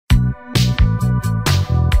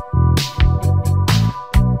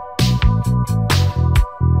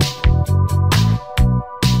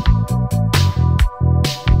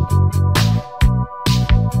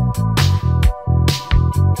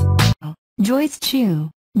Joyce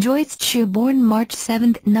Chu. Joyce Chu, born March 7,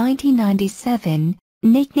 1997,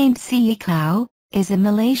 nicknamed Si Ye Cao, is a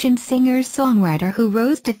Malaysian singer-songwriter who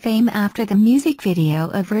rose to fame after the music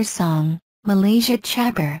video of her song, Malaysia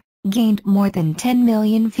Chabor, gained more than 10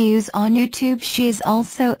 million views on YouTube. She is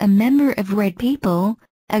also a member of Red People,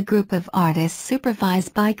 a group of artists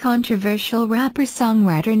supervised by controversial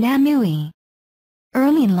rapper-songwriter Namewee.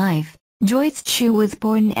 Early in life, Joyce Chu was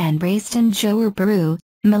born and raised in Johor,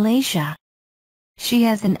 Malaysia. She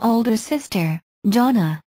has an older sister,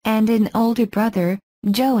 Jonna, and an older brother,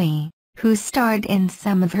 Joey, who starred in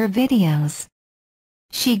some of her videos.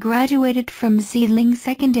 She graduated from Xilin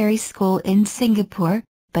Secondary School in Singapore,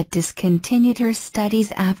 but discontinued her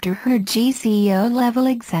studies after her GCSE level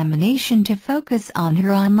examination to focus on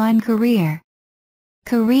her online career.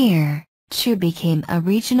 Chu became a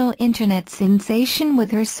regional internet sensation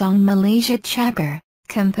with her song Malaysia Chabor,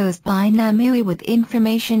 composed by Namewee with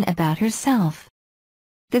information about herself.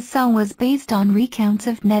 The song was based on recounts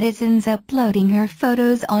of netizens uploading her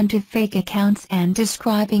photos onto fake accounts and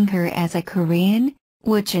describing her as a Korean,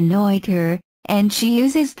 which annoyed her, and she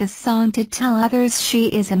uses the song to tell others she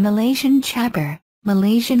is a Malaysian Chabor,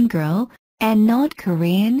 Malaysian girl, and not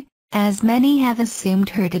Korean, as many have assumed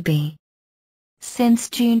her to be. Since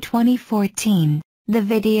June 2014, the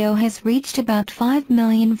video has reached about 5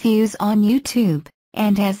 million views on YouTube,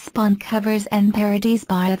 and has spawned covers and parodies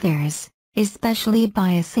by others, especially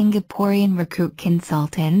by a Singaporean recruit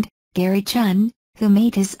consultant, Gary Chun, who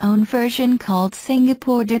made his own version called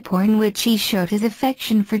Singapore Dapur, in which he showed his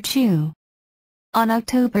affection for Chu. On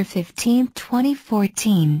October 15,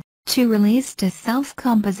 2014, Chu released a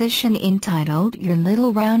self-composition entitled Your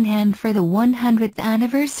Little Round Hand for the 100th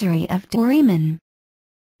anniversary of Doraemon.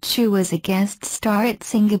 Chu was a guest star at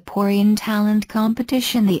Singaporean talent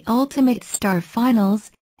competition The Ultimate Star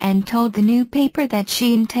Finals, and told the newspaper that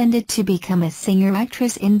she intended to become a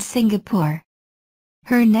singer-actress in Singapore.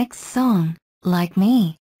 Her next song, Like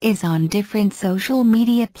Me, is on different social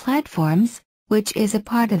media platforms, which is a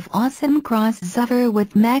part of awesome crossover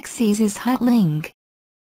with Max's Hot Link.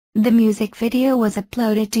 The music video was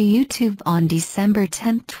uploaded to YouTube on December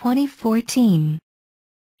 10, 2014.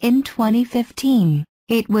 In 2015,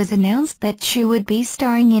 it was announced that Chu would be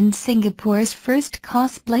starring in Singapore's first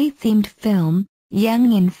cosplay-themed film,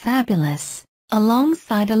 Young and Fabulous,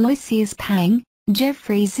 alongside Aloysius Pang,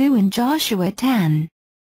 Jeffrey Zhu and Joshua Tan.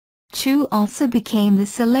 Chu also became the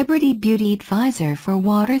celebrity beauty advisor for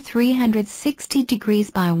Water 360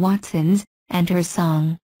 Degrees by Watsons, and her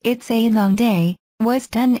song, It's a Long Day, was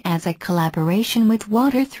done as a collaboration with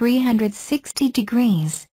Water 360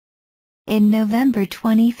 Degrees. In November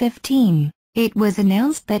 2015, it was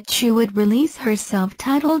announced that Chu would release her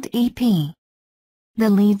self-titled EP. The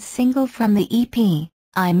lead single from the EP,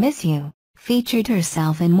 I Miss You, featured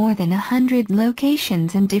herself in more than 100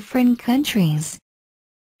 locations in different countries.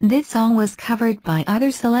 This song was covered by other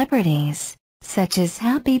celebrities, such as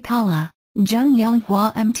Happy Paula, Jung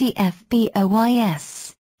Yonghua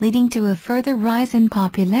MTFBOYS, leading to a further rise in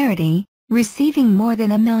popularity, receiving more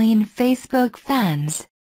than 1 million Facebook fans.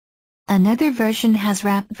 Another version has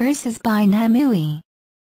rap verses by Namewee.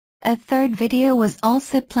 A third video was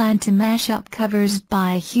also planned to mash up covers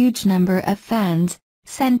by a huge number of fans,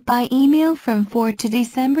 sent by email from 4 to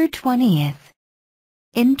December 20th.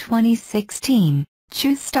 In 2016,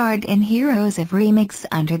 Chu starred in Heroes of Remix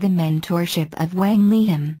under the mentorship of Wang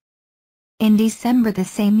Liam. In December the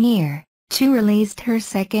same year, Chu released her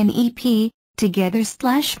second EP,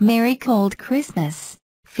 Together/Merry Cold Christmas,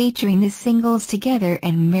 featuring the singles Together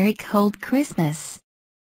and Merry Cold Christmas.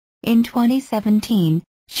 In 2017,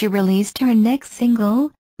 she released her next single,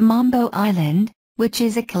 Mambo Island, which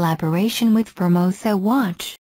is a collaboration with Formosa Watch.